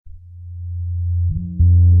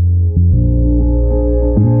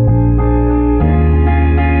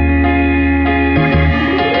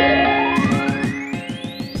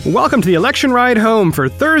Welcome to the election ride home for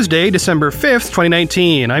Thursday, December 5th,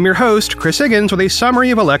 2019. I'm your host, Chris Higgins, with a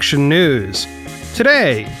summary of election news.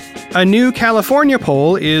 Today, a new California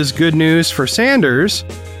poll is good news for Sanders,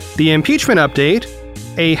 the impeachment update,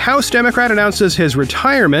 a House Democrat announces his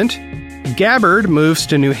retirement, Gabbard moves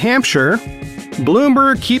to New Hampshire,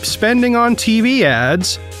 Bloomberg keeps spending on TV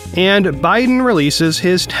ads, and Biden releases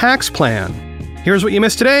his tax plan. Here's what you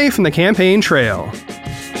missed today from the campaign trail.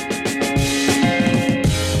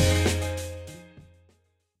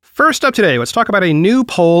 First up today, let's talk about a new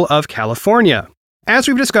poll of California. As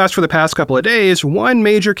we've discussed for the past couple of days, one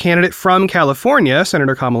major candidate from California,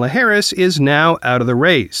 Senator Kamala Harris, is now out of the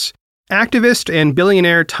race. Activist and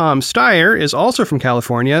billionaire Tom Steyer is also from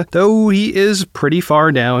California, though he is pretty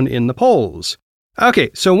far down in the polls.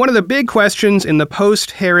 Okay, so one of the big questions in the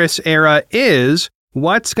post-Harris era is,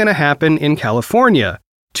 what's going to happen in California?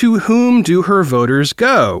 To whom do her voters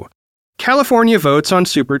go? California votes on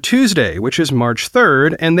Super Tuesday, which is March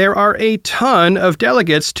 3rd, and there are a ton of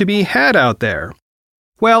delegates to be had out there.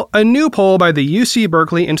 Well, a new poll by the UC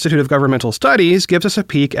Berkeley Institute of Governmental Studies gives us a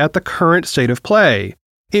peek at the current state of play.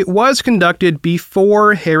 It was conducted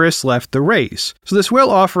before Harris left the race, so this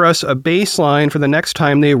will offer us a baseline for the next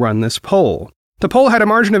time they run this poll. The poll had a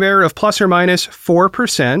margin of error of plus or minus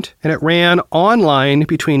 4%, and it ran online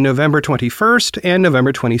between November 21st and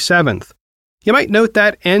November 27th. You might note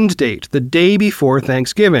that end date, the day before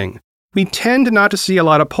Thanksgiving. We tend not to see a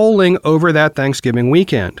lot of polling over that Thanksgiving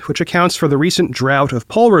weekend, which accounts for the recent drought of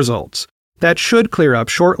poll results. That should clear up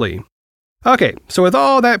shortly. Okay, so with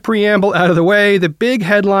all that preamble out of the way, the big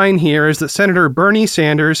headline here is that Senator Bernie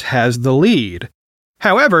Sanders has the lead.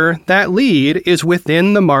 However, that lead is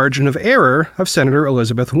within the margin of error of Senator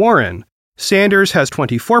Elizabeth Warren. Sanders has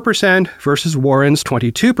 24% versus Warren's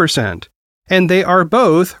 22%. And they are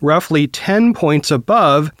both roughly 10 points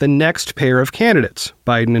above the next pair of candidates,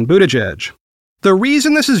 Biden and Buttigieg. The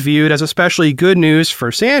reason this is viewed as especially good news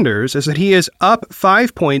for Sanders is that he is up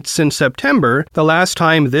 5 points since September, the last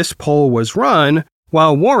time this poll was run,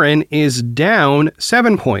 while Warren is down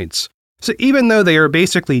 7 points. So even though they are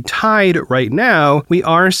basically tied right now, we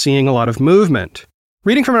are seeing a lot of movement.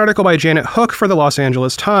 Reading from an article by Janet Hook for the Los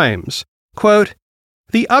Angeles Times, quote,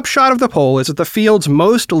 "The upshot of the poll is that the field's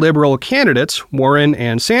most liberal candidates, Warren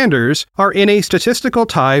and Sanders, are in a statistical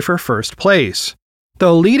tie for first place.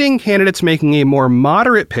 The leading candidates making a more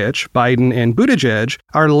moderate pitch, Biden and Buttigieg,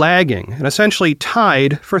 are lagging and essentially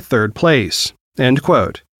tied for third place." End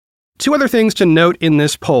quote. Two other things to note in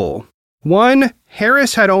this poll. One,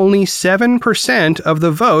 Harris had only 7% of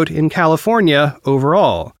the vote in California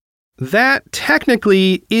overall. That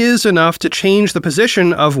technically is enough to change the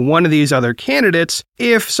position of one of these other candidates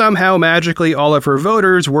if somehow magically all of her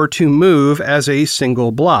voters were to move as a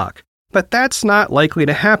single block. But that's not likely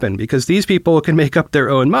to happen because these people can make up their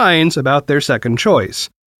own minds about their second choice.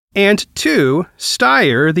 And two,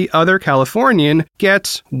 Steyer, the other Californian,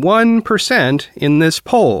 gets 1% in this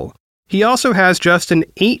poll. He also has just an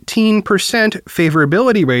 18%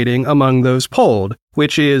 favorability rating among those polled,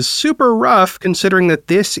 which is super rough considering that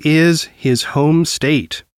this is his home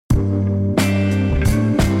state.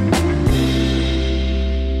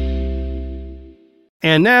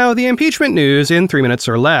 And now the impeachment news in 3 minutes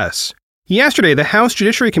or less. Yesterday, the House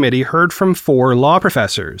Judiciary Committee heard from 4 law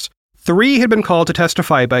professors. 3 had been called to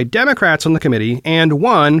testify by Democrats on the committee and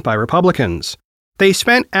 1 by Republicans. They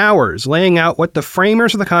spent hours laying out what the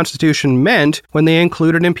framers of the Constitution meant when they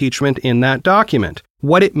included impeachment in that document,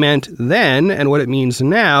 what it meant then and what it means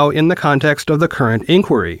now in the context of the current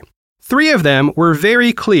inquiry. 3 of them were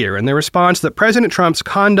very clear in their response that President Trump's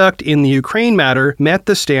conduct in the Ukraine matter met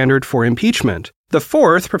the standard for impeachment. The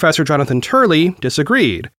 4th, Professor Jonathan Turley,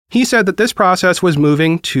 disagreed. He said that this process was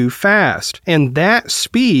moving too fast, and that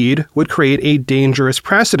speed would create a dangerous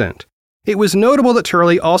precedent. It was notable that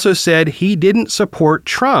Turley also said he didn't support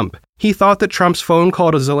Trump. He thought that Trump's phone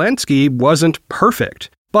call to Zelensky wasn't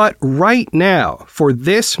perfect. But right now, for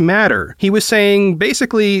this matter, he was saying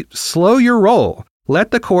basically, slow your roll.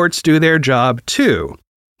 Let the courts do their job too.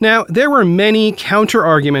 Now, there were many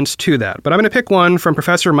counter-arguments to that, but I'm going to pick one from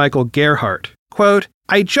Professor Michael Gerhardt. Quote,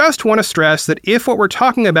 "I just want to stress that if what we're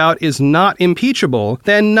talking about is not impeachable,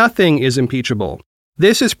 then nothing is impeachable.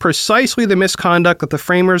 This is precisely the misconduct that the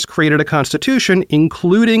framers created a constitution,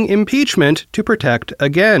 including impeachment, to protect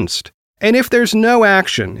against. And if there's no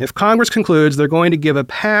action, if Congress concludes they're going to give a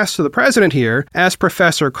pass to the president here, as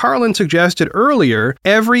Professor Carlin suggested earlier,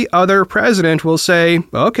 every other president will say,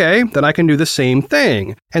 okay, then I can do the same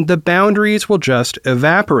thing, and the boundaries will just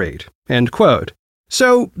evaporate." End quote.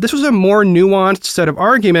 So this was a more nuanced set of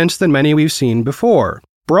arguments than many we've seen before.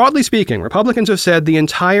 Broadly speaking, Republicans have said the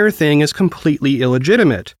entire thing is completely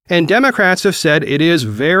illegitimate, and Democrats have said it is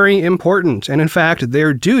very important, and in fact,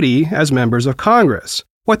 their duty as members of Congress.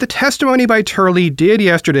 What the testimony by Turley did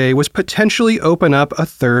yesterday was potentially open up a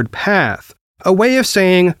third path. A way of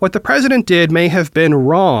saying what the president did may have been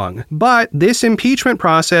wrong, but this impeachment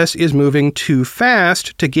process is moving too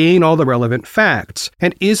fast to gain all the relevant facts,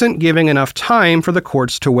 and isn't giving enough time for the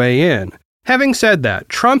courts to weigh in. Having said that,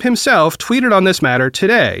 Trump himself tweeted on this matter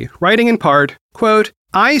today, writing in part, quote,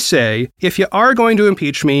 "I say, if you are going to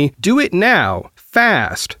impeach me, do it now,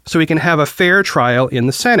 fast, so we can have a fair trial in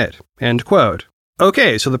the Senate," end quote.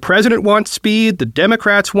 Okay, so the president wants speed, the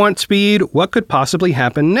Democrats want speed, what could possibly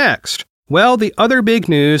happen next? Well, the other big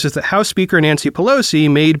news is that House Speaker Nancy Pelosi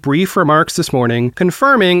made brief remarks this morning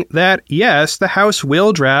confirming that, yes, the House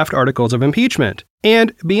will draft articles of impeachment.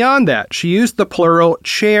 And beyond that, she used the plural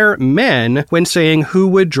chairmen when saying who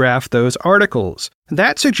would draft those articles.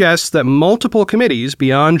 That suggests that multiple committees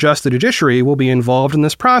beyond just the judiciary will be involved in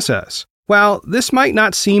this process. While this might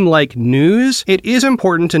not seem like news, it is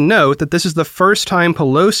important to note that this is the first time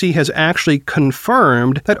Pelosi has actually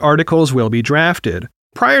confirmed that articles will be drafted.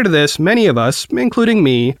 Prior to this, many of us, including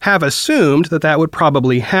me, have assumed that that would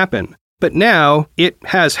probably happen. But now, it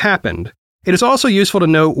has happened. It is also useful to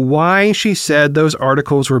note why she said those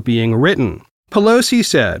articles were being written. Pelosi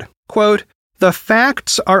said, quote, "The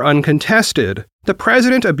facts are uncontested. The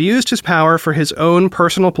president abused his power for his own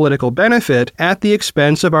personal political benefit at the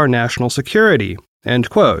expense of our national security," end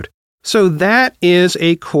quote. So that is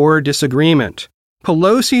a core disagreement.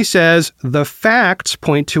 Pelosi says the facts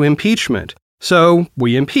point to impeachment. So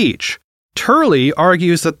we impeach. Turley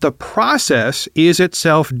argues that the process is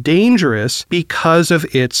itself dangerous because of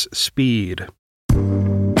its speed.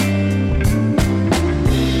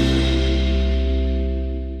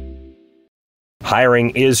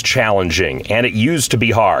 Hiring is challenging, and it used to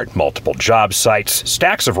be hard. Multiple job sites,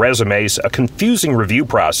 stacks of resumes, a confusing review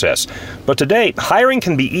process. But today, hiring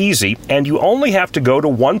can be easy, and you only have to go to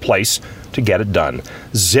one place to get it done.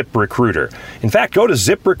 ZipRecruiter. In fact, go to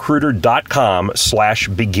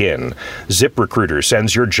ZipRecruiter.com/begin. ZipRecruiter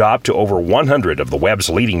sends your job to over 100 of the web's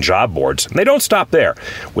leading job boards. And they don't stop there.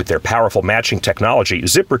 With their powerful matching technology,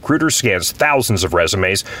 ZipRecruiter scans thousands of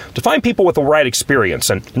resumes to find people with the right experience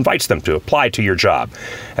and invites them to apply to your job.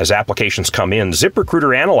 As applications come in,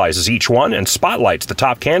 ZipRecruiter analyzes each one and spotlights the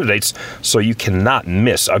top candidates so you cannot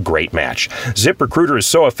miss a great match. ZipRecruiter is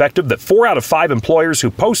so effective that 4 out of 5 employers who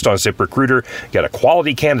post on ZipRecruiter get a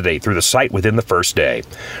quality candidate through the site within the first day.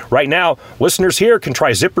 Right now, listeners here can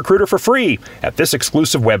try ZipRecruiter for free at this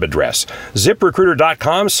exclusive web address,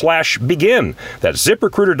 ZipRecruiter.com/begin. That's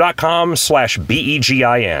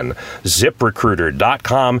ZipRecruiter.com/begin.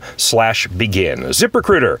 ZipRecruiter.com/begin.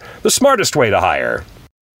 ZipRecruiter, the smartest way to hire.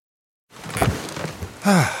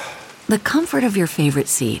 The comfort of your favorite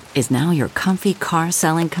seat is now your comfy car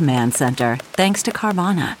selling command center, thanks to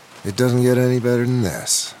Carvana. It doesn't get any better than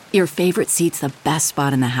this. Your favorite seat's the best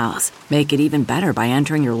spot in the house. Make it even better by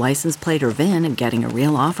entering your license plate or VIN and getting a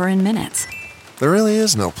real offer in minutes. There really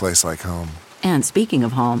is no place like home. And speaking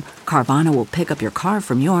of home, Carvana will pick up your car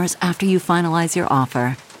from yours after you finalize your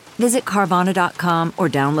offer. Visit Carvana.com or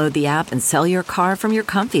download the app and sell your car from your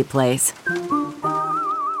comfy place.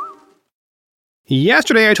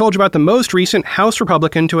 Yesterday, I told you about the most recent House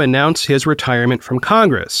Republican to announce his retirement from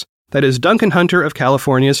Congress. That is Duncan Hunter of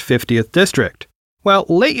California's 50th District. Well,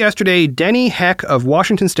 late yesterday, Denny Heck of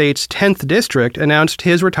Washington State's 10th District announced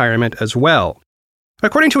his retirement as well.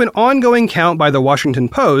 According to an ongoing count by the Washington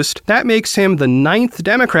Post, that makes him the 9th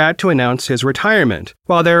Democrat to announce his retirement,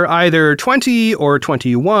 while there are either 20 or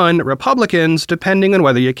 21 Republicans, depending on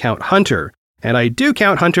whether you count Hunter. And I do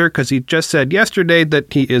count Hunter because he just said yesterday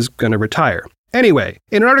that he is going to retire. Anyway,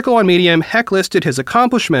 in an article on Medium, Heck listed his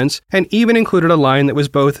accomplishments and even included a line that was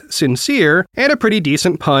both sincere and a pretty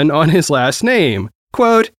decent pun on his last name.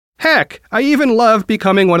 Quote, "Heck, I even loved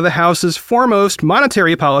becoming one of the House's foremost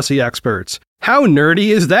monetary policy experts. How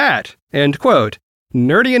nerdy is that?" End quote.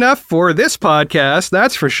 Nerdy enough for this podcast,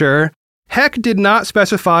 that's for sure. Heck did not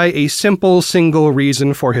specify a simple single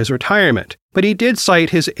reason for his retirement, but he did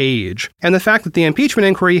cite his age and the fact that the impeachment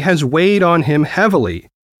inquiry has weighed on him heavily.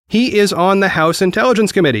 He is on the House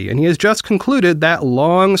Intelligence Committee, and he has just concluded that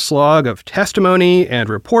long slog of testimony and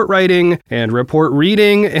report writing and report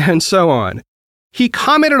reading and so on. He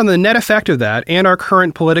commented on the net effect of that and our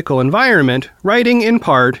current political environment, writing in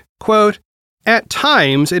part, quote, "At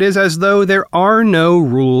times, it is as though there are no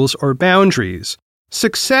rules or boundaries.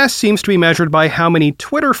 Success seems to be measured by how many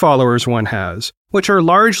Twitter followers one has, which are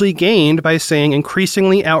largely gained by saying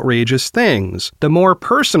increasingly outrageous things. The more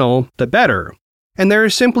personal, the better. and there are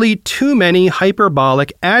simply too many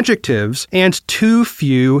hyperbolic adjectives and too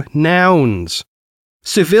few nouns.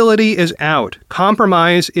 Civility is out.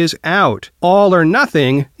 Compromise is out. All or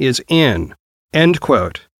nothing is in. End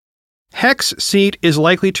quote. Heck's seat is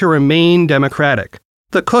likely to remain Democratic.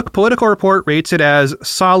 The Cook Political Report rates it as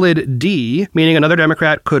solid D, meaning another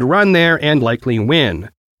Democrat could run there and likely win.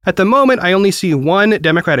 At the moment, I only see one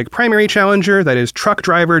Democratic primary challenger, that is truck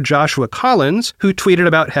driver Joshua Collins, who tweeted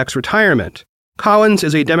about Heck's retirement. Collins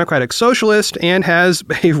is a Democratic socialist and has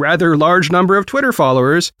a rather large number of Twitter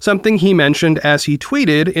followers, something he mentioned as he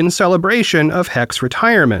tweeted in celebration of Heck's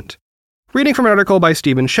retirement. Reading from an article by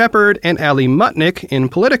Stephen Shepard and Ali Mutnick in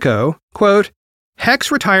Politico, quote,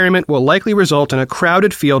 Heck's retirement will likely result in a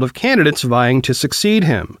crowded field of candidates vying to succeed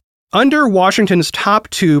him. Under Washington's top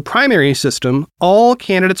two primary system, all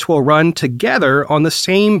candidates will run together on the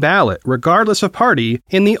same ballot, regardless of party,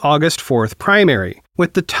 in the August 4th primary,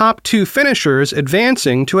 with the top two finishers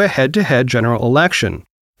advancing to a head-to-head general election.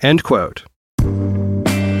 End quote.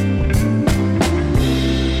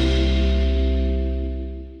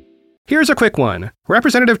 Here's a quick one.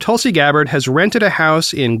 Representative Tulsi Gabbard has rented a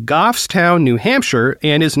house in Goffstown, New Hampshire,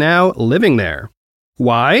 and is now living there.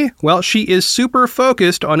 Why? Well, she is super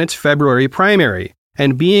focused on its February primary,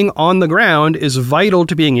 and being on the ground is vital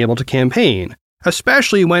to being able to campaign,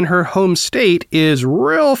 especially when her home state is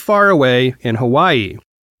real far away in Hawaii.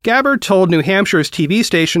 Gabbard told New Hampshire's TV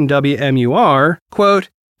station WMUR, quote,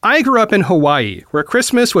 I grew up in Hawaii, where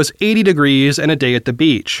Christmas was 80 degrees and a day at the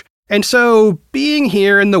beach. And so, being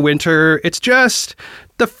here in the winter, it's just,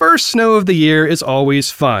 the first snow of the year is always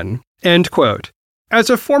fun. End quote. As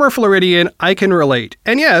a former Floridian, I can relate.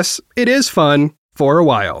 And yes, it is fun for a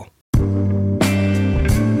while.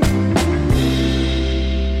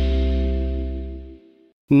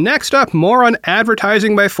 Next up, more on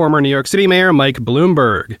advertising by former New York City Mayor Mike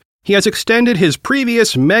Bloomberg. He has extended his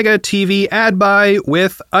previous mega TV ad buy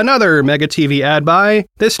with another mega TV ad buy,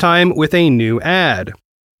 this time with a new ad.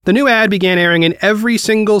 The new ad began airing in every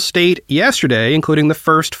single state yesterday, including the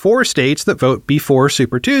first 4 states that vote before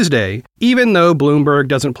Super Tuesday, even though Bloomberg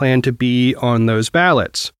doesn't plan to be on those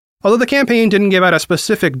ballots. Although the campaign didn't give out a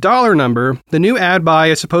specific dollar number, the new ad buy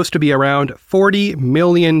is supposed to be around $40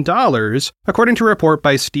 million, according to a report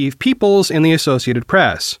by Steve Peoples in the Associated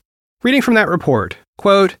Press. Reading from that report,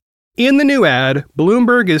 quote, in the new ad,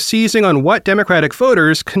 Bloomberg is seizing on what Democratic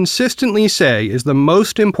voters consistently say is the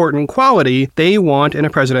most important quality they want in a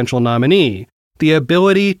presidential nominee, the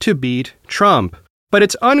ability to beat Trump. But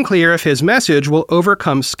it's unclear if his message will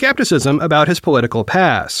overcome skepticism about his political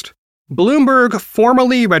past. Bloomberg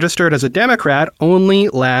formally registered as a Democrat only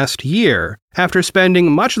last year, after spending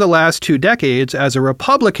much of the last 2 decades as a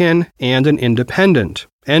Republican and an independent.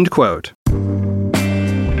 End quote.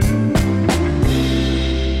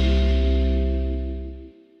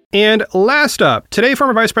 And last up, today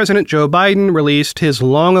former Vice President Joe Biden released his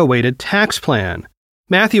long-awaited tax plan.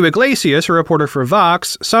 Matthew Iglesias, a reporter for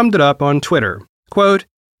Vox, summed it up on Twitter. Quote,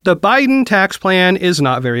 the Biden tax plan is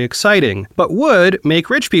not very exciting, but would make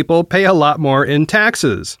rich people pay a lot more in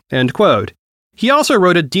taxes. End quote. He also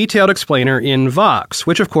wrote a detailed explainer in Vox,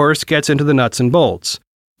 which of course gets into the nuts and bolts.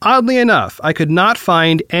 Oddly enough, I could not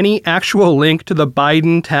find any actual link to the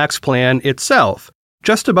Biden tax plan itself.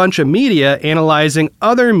 Just a bunch of media analyzing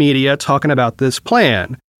other media talking about this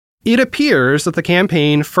plan. It appears that the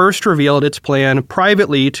campaign first revealed its plan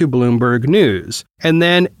privately to Bloomberg News, and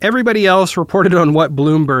then everybody else reported on what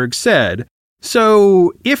Bloomberg said.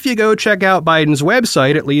 So, if you go check out Biden's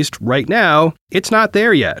website, at least right now, it's not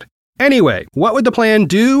there yet. Anyway, what would the plan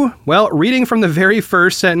do? Well, reading from the very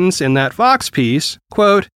first sentence in that Vox piece,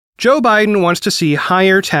 quote, Joe Biden wants to see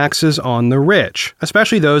higher taxes on the rich,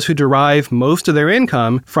 especially those who derive most of their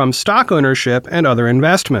income from stock ownership and other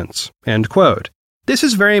investments. End quote. This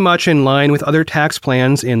is very much in line with other tax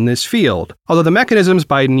plans in this field, although the mechanisms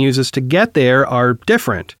Biden uses to get there are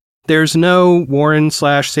different. There's no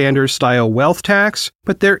Warren/Sanders style wealth tax,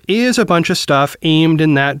 but there is a bunch of stuff aimed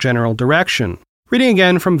in that general direction. Reading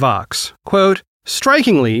again from Vox, quote,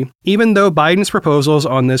 strikingly, even though Biden's proposals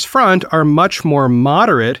on this front are much more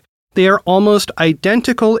moderate, they are almost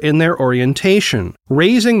identical in their orientation,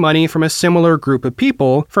 raising money from a similar group of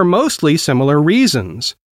people for mostly similar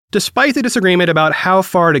reasons. Despite the disagreement about how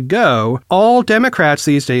far to go, all Democrats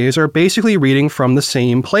these days are basically reading from the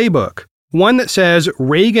same playbook. One that says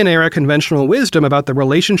Reagan-era conventional wisdom about the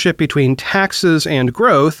relationship between taxes and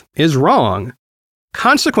growth is wrong.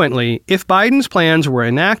 Consequently, if Biden's plans were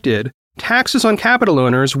enacted, taxes on capital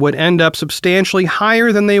owners would end up substantially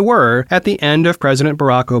higher than they were at the end of President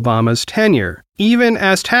Barack Obama's tenure, even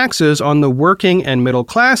as taxes on the working and middle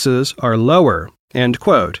classes are lower. End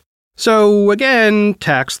quote. So again,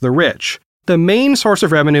 tax the rich. The main source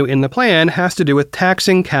of revenue in the plan has to do with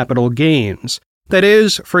taxing capital gains. That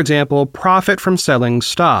is, for example, profit from selling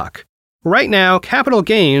stock. Right now, capital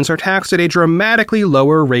gains are taxed at a dramatically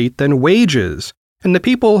lower rate than wages, and the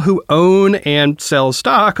people who own and sell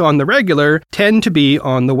stock on the regular tend to be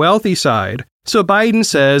on the wealthy side. So Biden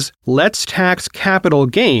says, let's tax capital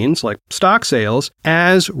gains, like stock sales,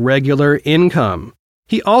 as regular income.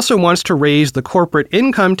 He also wants to raise the corporate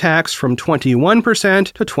income tax from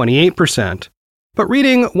 21% to 28%. But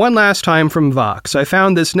reading one last time from Vox, I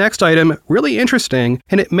found this next item really interesting,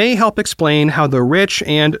 and it may help explain how the rich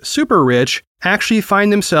and super rich actually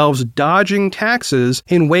find themselves dodging taxes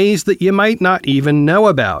in ways that you might not even know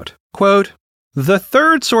about. Quote, "The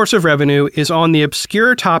third source of revenue is on the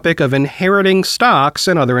obscure topic of inheriting stocks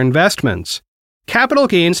and other investments. Capital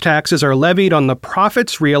gains taxes are levied on the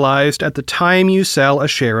profits realized at the time you sell a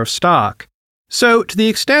share of stock. So, to the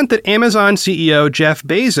extent that Amazon CEO Jeff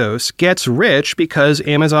Bezos gets rich because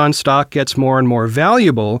Amazon stock gets more and more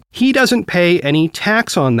valuable, he doesn't pay any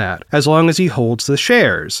tax on that, as long as he holds the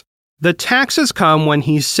shares. The taxes come when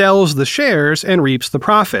he sells the shares and reaps the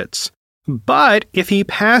profits. But if he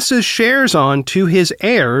passes shares on to his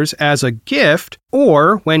heirs as a gift,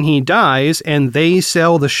 or when he dies and they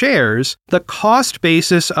sell the shares, the cost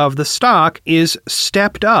basis of the stock is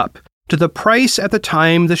stepped up to the price at the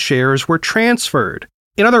time the shares were transferred.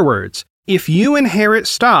 In other words, if you inherit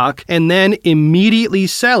stock and then immediately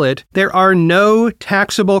sell it, there are no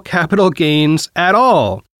taxable capital gains at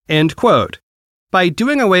all." End quote. By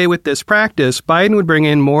doing away with this practice, Biden would bring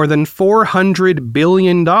in more than $400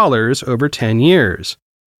 billion over 10 years.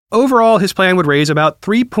 Overall, his plan would raise about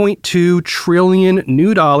 $3.2 trillion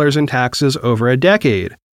new dollars in taxes over a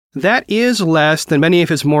decade. That is less than many of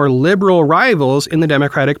his more liberal rivals in the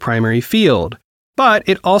Democratic primary field. But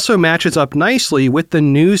it also matches up nicely with the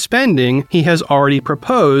new spending he has already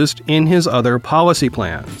proposed in his other policy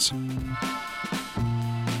plans.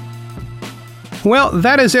 Well,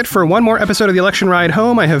 that is it for one more episode of the Election Ride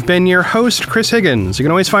Home. I have been your host, Chris Higgins. You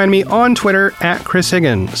can always find me on Twitter at Chris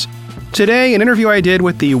Higgins. Today, an interview I did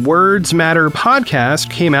with the Words Matter podcast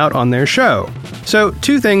came out on their show. So,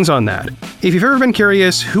 two things on that. If you've ever been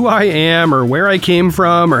curious who I am or where I came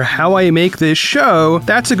from or how I make this show,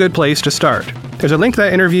 that's a good place to start. There's a link to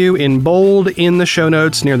that interview in bold in the show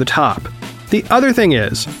notes near the top. The other thing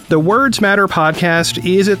is, the Words Matter podcast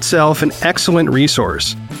is itself an excellent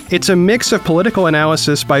resource. It's a mix of political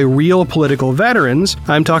analysis by real political veterans.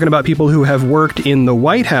 I'm talking about people who have worked in the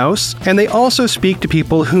White House, and they also speak to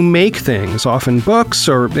people who make things, often books,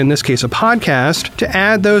 or in this case a podcast, to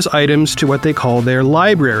add those items to what they call their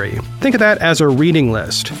library. Think of that as a reading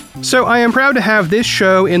list. So I am proud to have this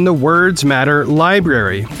show in the Words Matter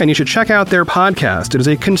library, and you should check out their podcast. It is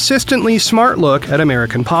a consistently smart look at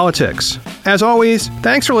American politics. As always,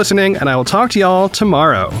 thanks for listening, and I will talk to y'all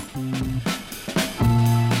tomorrow.